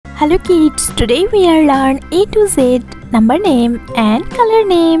Hello kids, today we are learn A to Z number name and color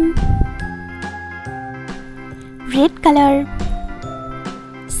name. Red color,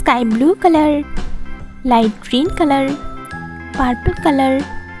 sky blue color, light green color, purple color,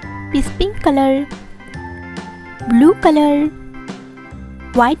 peach pink color, blue color,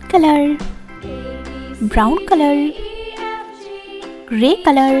 white color, brown color, grey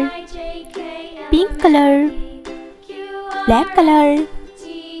color, pink color, black color,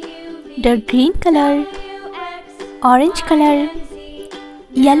 dark green color, orange color,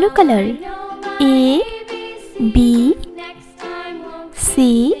 yellow color. A, B,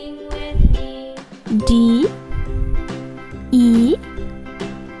 C, D, E,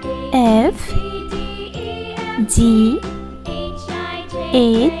 F, G,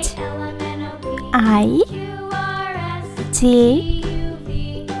 H, I, J,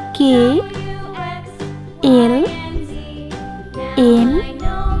 K, L, M,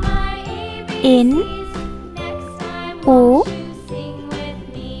 N, O,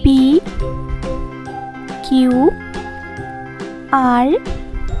 P, Q, R,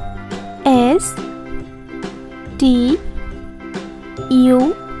 S, T,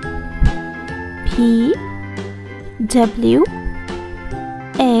 U, V, W,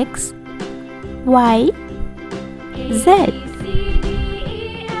 X, Y, Z.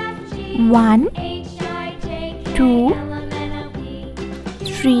 1, 2,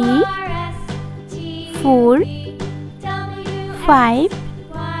 3, 4, 5,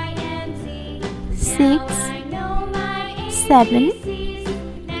 6, 7,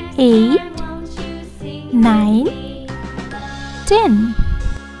 8, 9, 10.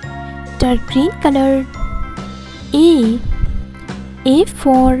 Dark green color. A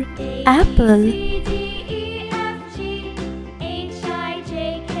for apple.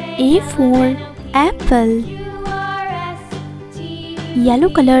 A for apple. Yellow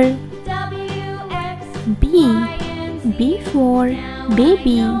color. B for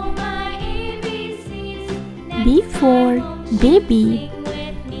baby. B for baby.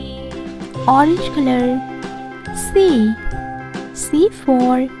 Orange color. C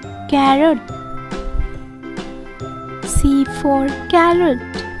for carrot. C for carrot.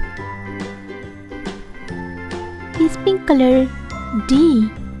 Peach pink color. D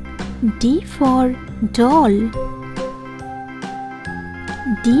for doll.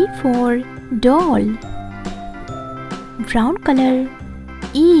 D for doll. Brown color.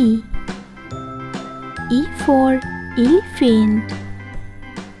 E for elephant.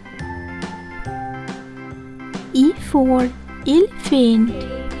 E for elephant.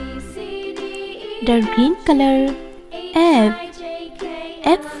 Dark green color.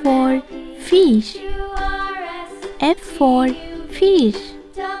 F for fish. F for fish.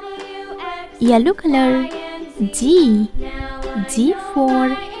 Yellow color. G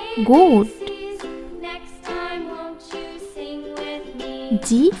for goat.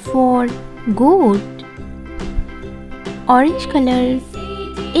 G for goat. Orange color.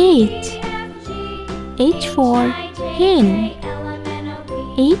 H for hen.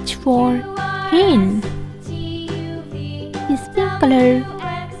 H for hen. Peach pink color.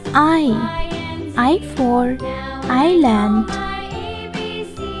 I for island.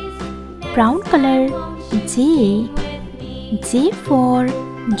 Brown color. J for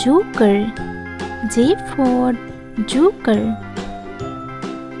joker. J for joker.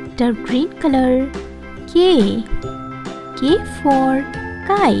 Dark green color. K for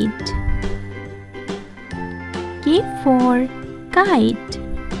kite. K for kite.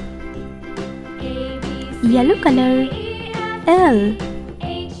 Yellow color.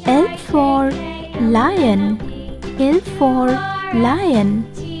 L for lion. L for lion.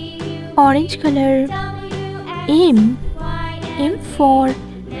 Orange color. M for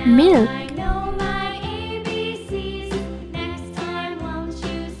milk.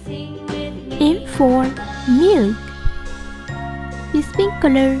 M for milk. Peach pink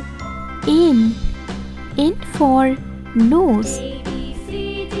color. N for nose.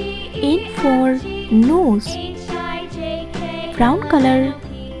 N for nose. Brown color.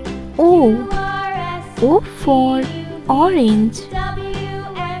 O for orange.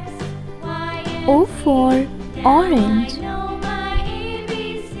 O for orange.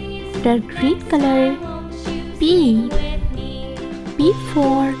 Dark green color. P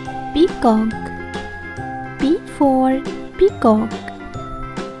for peacock. P for peacock.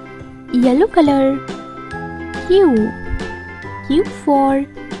 Yellow color. Q for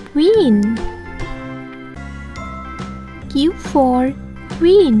queen. Q for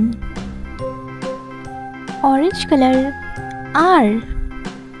queen. Orange color.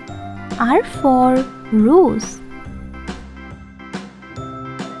 R for rose.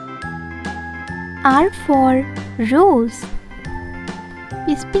 R for rose.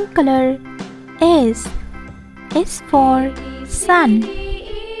 Is pink color. S. S for sun.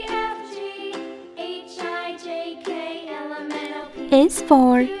 S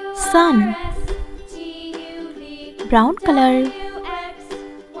for sun. Brown color.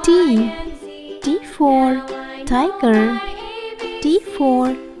 T. T for tiger. T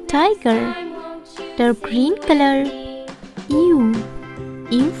for tiger. Dark green color. U.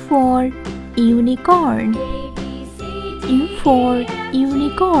 U for unicorn. U for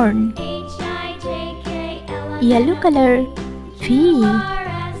unicorn. Yellow color. V.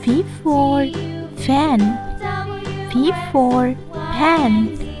 V for fan. V for pan.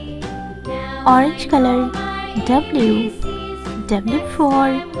 Orange color. W. W for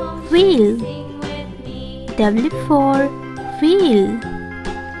wheel. W for wheel.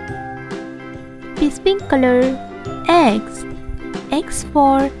 This pink color. X. X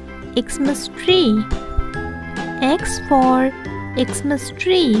for Xmas tree. X for Xmas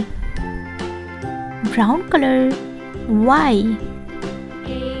tree. Brown color. Y.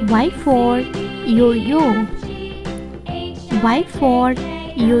 Y for yo-yo. Y for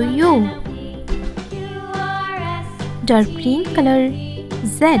yo-yo. Dark green color.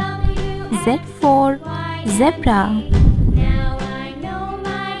 Z. Z for zebra.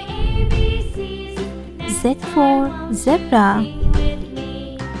 Z for zebra.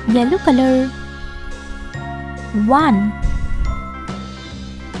 Yellow color. 1.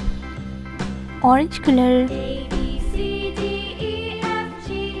 Orange color. 2.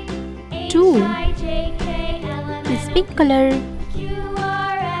 This pink color.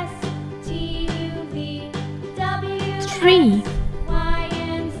 3.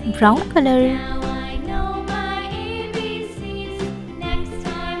 Brown color.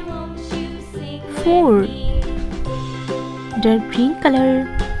 4. Dark green color.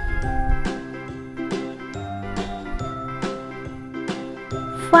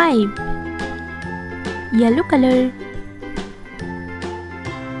 5. Yellow color.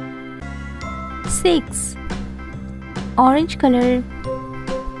 6. Orange color.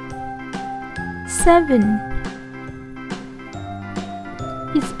 7.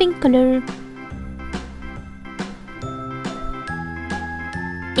 Is pink color.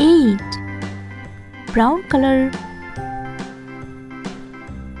 8. Brown color.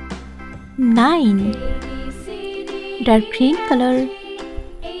 9. Dark green color.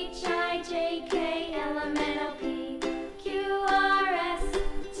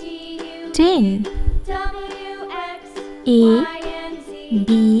 10. A,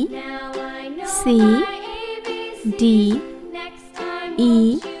 B, C, D,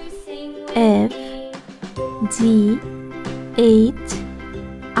 E, F, G, H,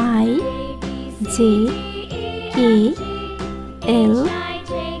 I, J, K, L,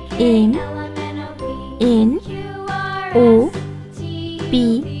 M, N, O,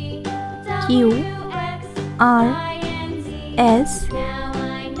 P, Q, R, S,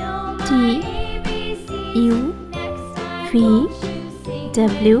 T, U, V,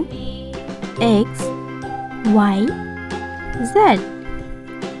 W, X, Y, Z.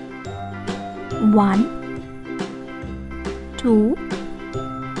 1, 2,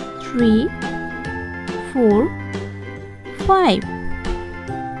 3, 4, 5,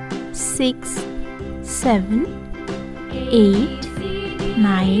 6, 7, 8,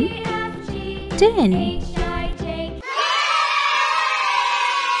 9, 10.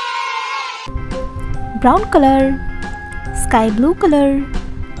 Brown color, sky blue color,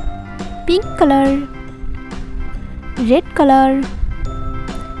 pink color, red color,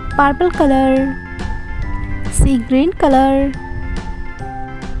 purple color, sea green color,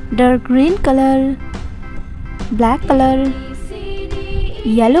 dark green color, black color,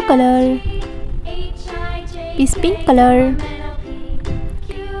 yellow color, peach pink color,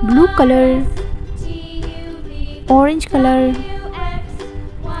 blue color, orange color,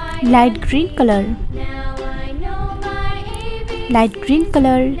 light green color. Light green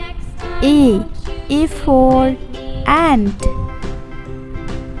color. A for ant.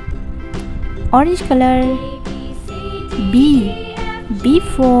 Orange color. B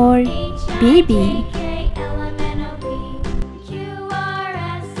for baby.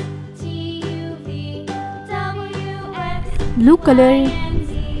 Blue color.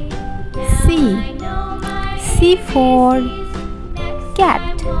 C for cat.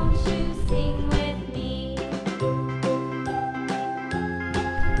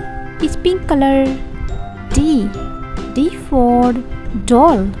 Peach pink color. D for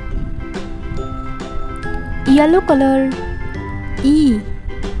doll. Yellow color. E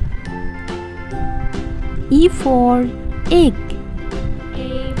for egg.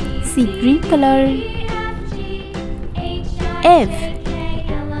 C. Green color.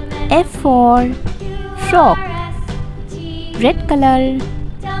 F for frog, red color.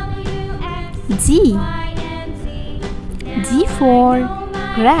 G for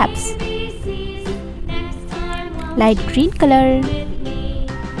grapes, light green color.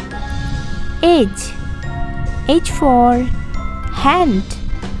 H for hand,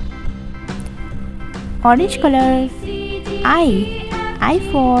 orange color. I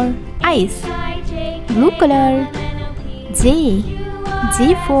for ice, blue color. J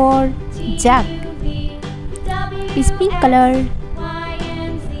for jug, is pink color.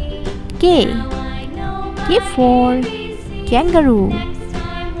 K for kangaroo,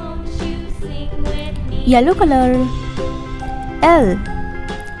 yellow color.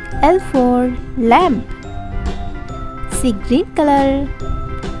 L for lamp, C. Green color.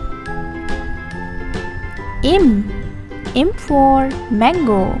 M for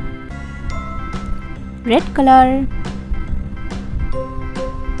mango, red color.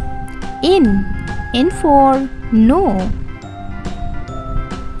 N for no,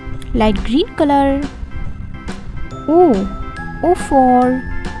 light green color. O for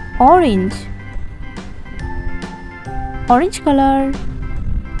orange, orange color.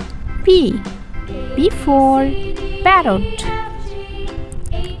 P for parrot,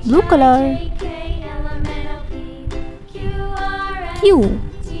 blue color.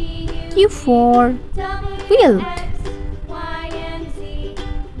 Q for quilt,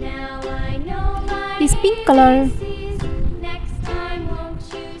 is pink color.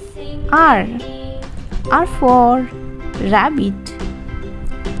 R for rabbit,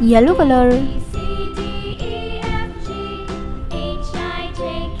 yellow color.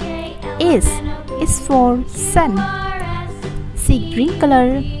 S for sun, C. Green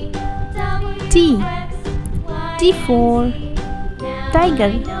color. T for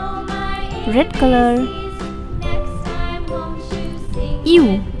tiger, red color.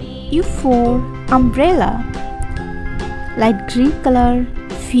 U for umbrella, light green color.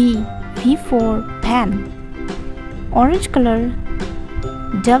 V for pen, orange color.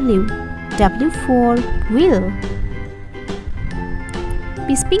 W for wheel,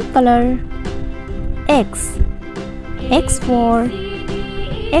 is pink color. X for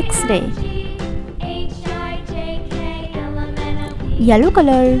X-ray, yellow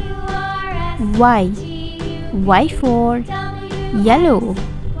color. Y for yellow,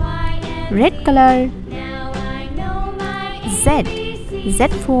 red color. Z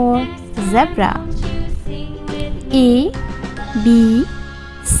for zebra. A B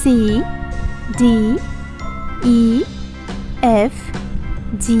C D E F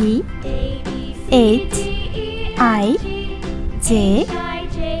G H I J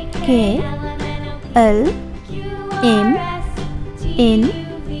K L M N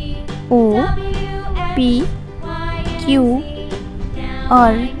O P Q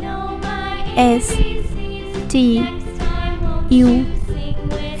R S T U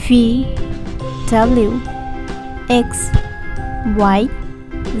V W X Y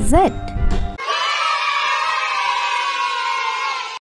Z.